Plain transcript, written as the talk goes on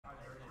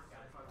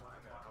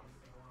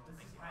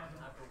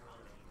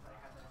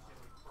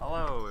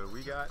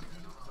we got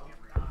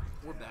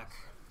We're back.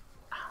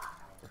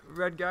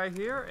 red guy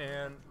here,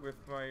 and with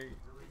my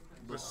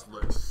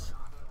Listless.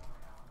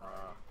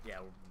 Yeah.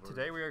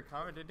 Today we are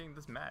commentating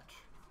this match.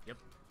 Yep.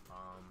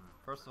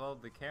 First of all,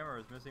 the camera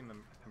is missing the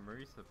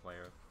Marisa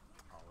player.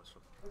 Oh, this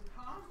one.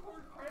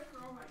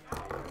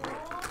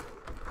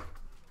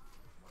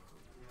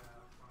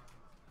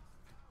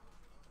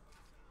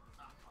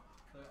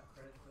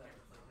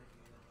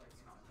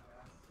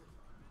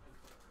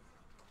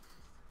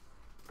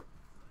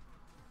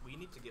 We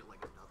need to get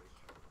like another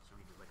camera, so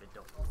we do like a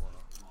double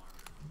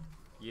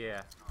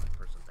Yeah.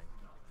 person thing.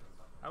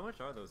 How much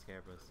are those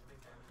cameras?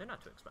 They're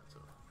not too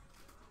expensive.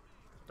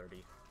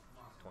 30,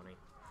 20.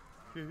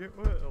 Can you get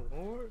one at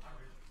Walmart?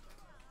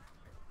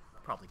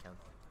 Probably can.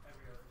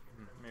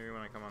 Maybe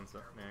when I come on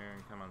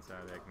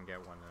Saturday, I can get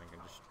one and I can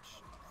just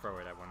throw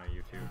it at one of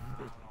you two.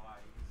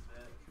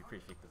 We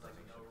appreciate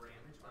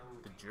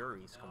the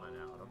jury's coming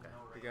out. Okay.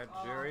 We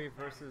got Juri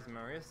versus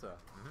Marisa.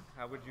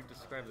 How would you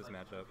describe this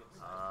matchup?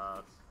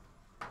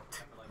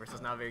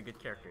 Marisa's not a very good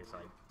character, so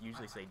I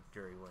usually say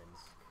Juri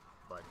wins.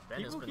 But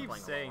Ben has People been keep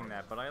playing saying a lot.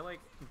 that, but I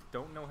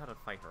don't know how to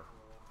fight her.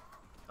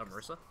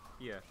 Marisa?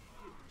 Yeah.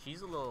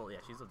 She's a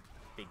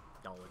big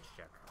knowledge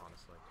check,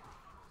 honestly.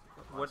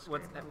 What's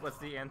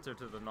the answer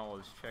to the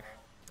knowledge check?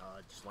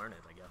 Just learn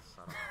it, I guess.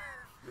 I don't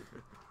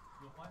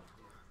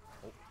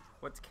know.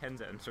 What's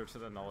Ken's answer to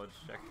the knowledge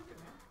check?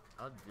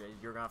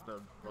 You're gonna have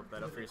to look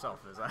that up for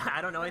yourself. I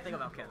don't know anything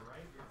about Ken.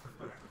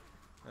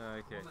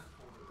 Okay.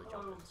 The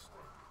jump-ins.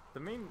 The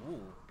main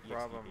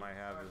problem I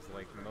have is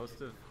like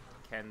most of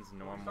Ken's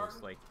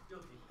normals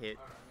hit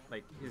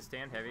his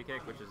stand heavy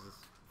kick, which is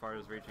as far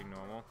as reaching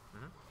normal.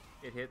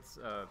 It hits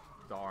the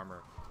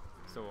armor,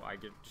 so I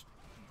get.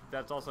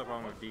 That's also a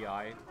problem with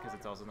DI because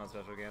it's also not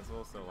special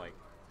cancel. So like.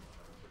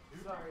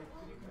 Okay,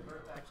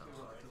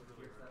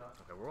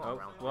 we're all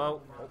around.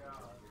 Whoa.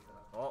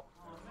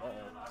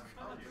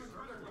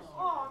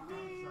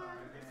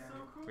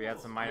 We had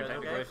some minor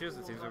technical issues.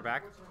 It seems we're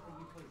back.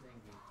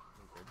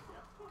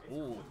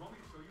 Ooh.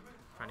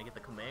 Trying to get the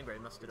command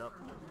grade, messed it up.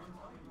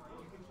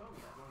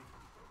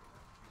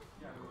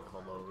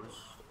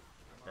 Hellos.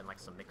 Then like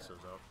some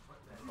mixos up.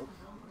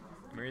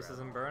 Marisa's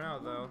in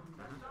burnout though.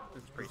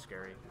 It's pretty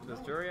scary.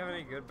 Does Juri have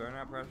any good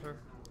burnout pressure?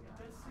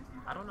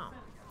 I don't know.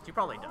 She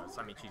probably does.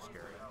 I mean, she's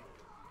scary.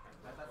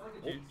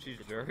 She's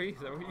Juri? Is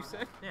that what you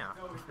said? Yeah.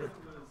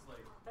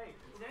 Hey,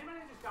 is anybody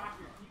that just got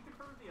here? Can you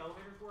confirm if the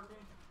elevator's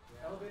working?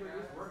 The elevator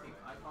is working.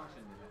 I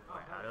functioned in it.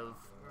 Out of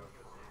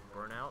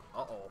burnout.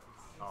 Oh.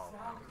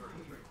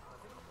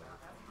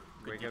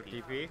 Good Wake up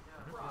DP.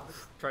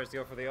 Tries to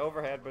go for the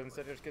overhead, but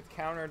instead just gets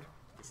countered.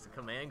 It's the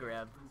command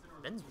grab.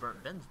 Ben's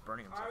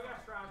burning himself.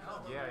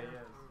 Yeah, he is.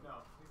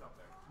 No, he's up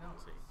there.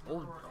 Let's see.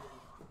 Oh.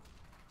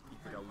 He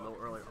put a little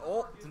earlier.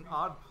 Oh. It's an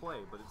odd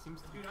play, but it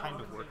seems to be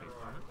kind of working.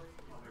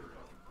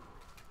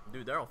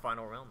 Dude, they're on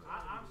final round.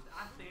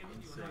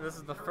 This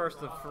is the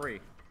first of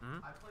 3.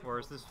 Or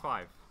is this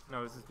 5?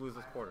 No, this is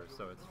loses quarters,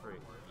 so it's 3.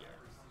 Yeah.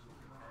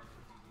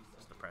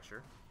 Just the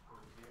pressure.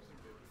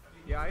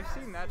 Yeah, I've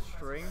seen that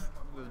string,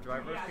 the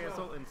driver's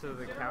cancel, into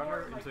the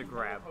counter, into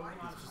grab.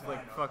 It's just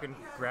like fucking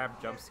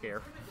grab jump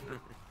scare.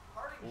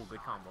 Oh,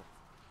 good combo.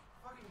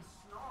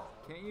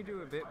 Can't you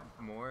do a bit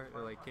more?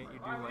 Or like, can't you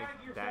do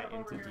like that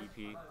into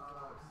DP?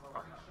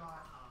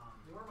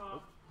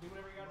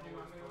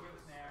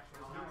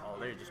 Oh,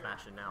 they're just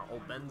mashing now.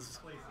 Oh, Ben's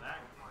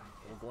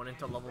going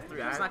into level 3.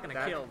 That's not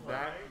gonna kill.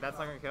 That's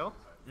not gonna kill?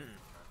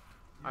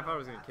 I thought it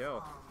was gonna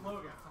kill.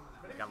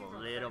 Got a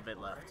little bit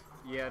left.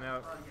 Yeah,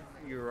 no,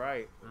 you're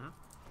right.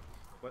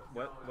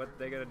 What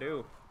they gonna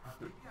do?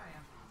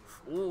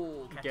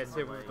 Ooh, Gets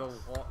hit with the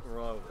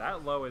low.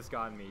 That low has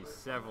gotten me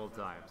several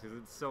times because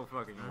it's so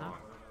fucking long.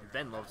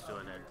 Ben loves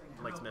doing it.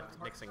 Likes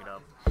mixing it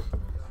up.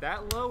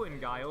 That low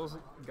and Guile's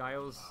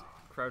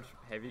crouch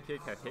heavy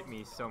kick have hit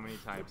me so many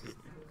times.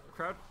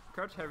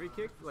 Crouch heavy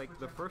kick, like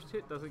the first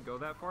hit doesn't go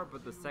that far,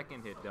 but the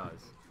second hit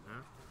does.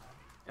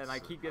 And I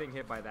keep getting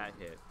hit by that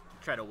hit.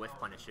 Try to whiff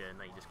punish it, and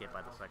then you just get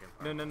by the second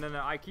part.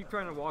 No. I keep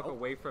trying to walk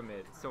away from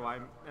it, so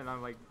I'm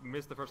like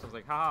miss the first one. I was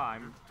like, haha,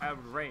 I'm out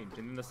of range,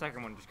 and then the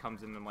second one just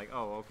comes in, and I'm like,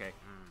 oh, okay.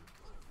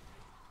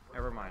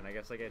 Never mind. I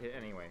guess I get hit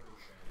anyway.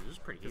 This is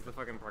pretty Because the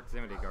fucking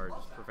proximity guard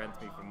just prevents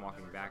me from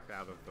walking back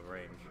out of the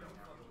range.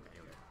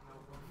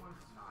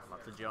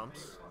 Lots of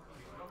jumps.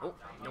 Oh,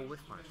 no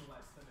whiff punish.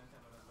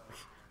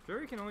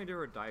 Juri can only do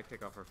her dive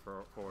kick off her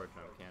forward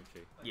jump, can't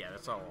she? Yeah,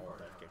 that's all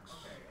dive kicks.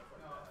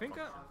 Think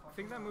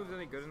that move's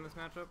any good in this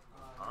matchup?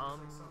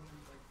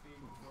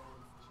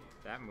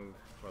 That move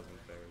wasn't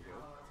very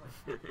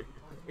good.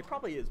 It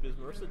probably is, because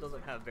Marisa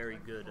doesn't have very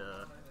good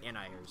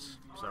anti-airs,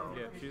 so...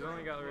 Yeah, she's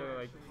only got really,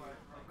 like,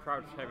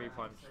 crouch heavy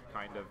punch,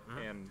 kind of,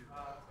 and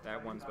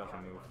that one special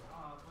move.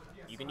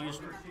 You can use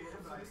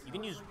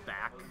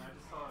back.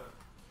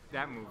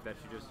 That move that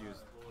she just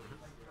used.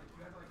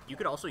 You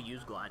could also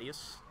use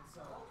Gladius,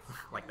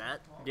 like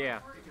that.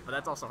 Yeah. But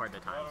that's also hard to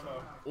time.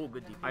 So. Oh,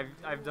 good DP.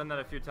 I've done that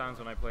a few times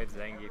when I played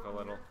Zangief a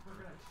little,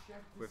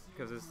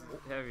 because his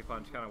heavy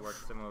punch kind of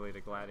works similarly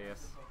to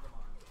Gladius.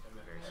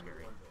 Very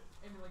scary.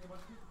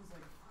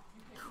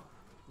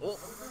 Oh,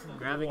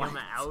 grabbing him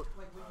out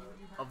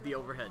of the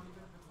overhead.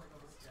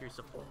 Scary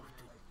stuff. Oh,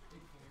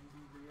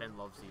 dude. Ben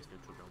loves these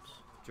neutral jumps.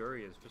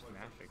 Juri is just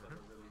mashing.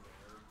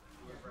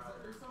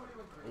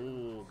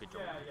 Oh, good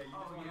jump.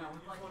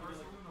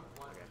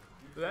 Okay.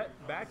 That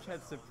match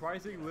had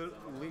surprising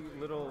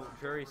little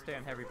Juri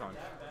stand heavy punch.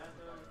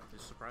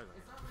 It's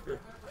surprising.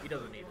 He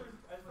doesn't need it.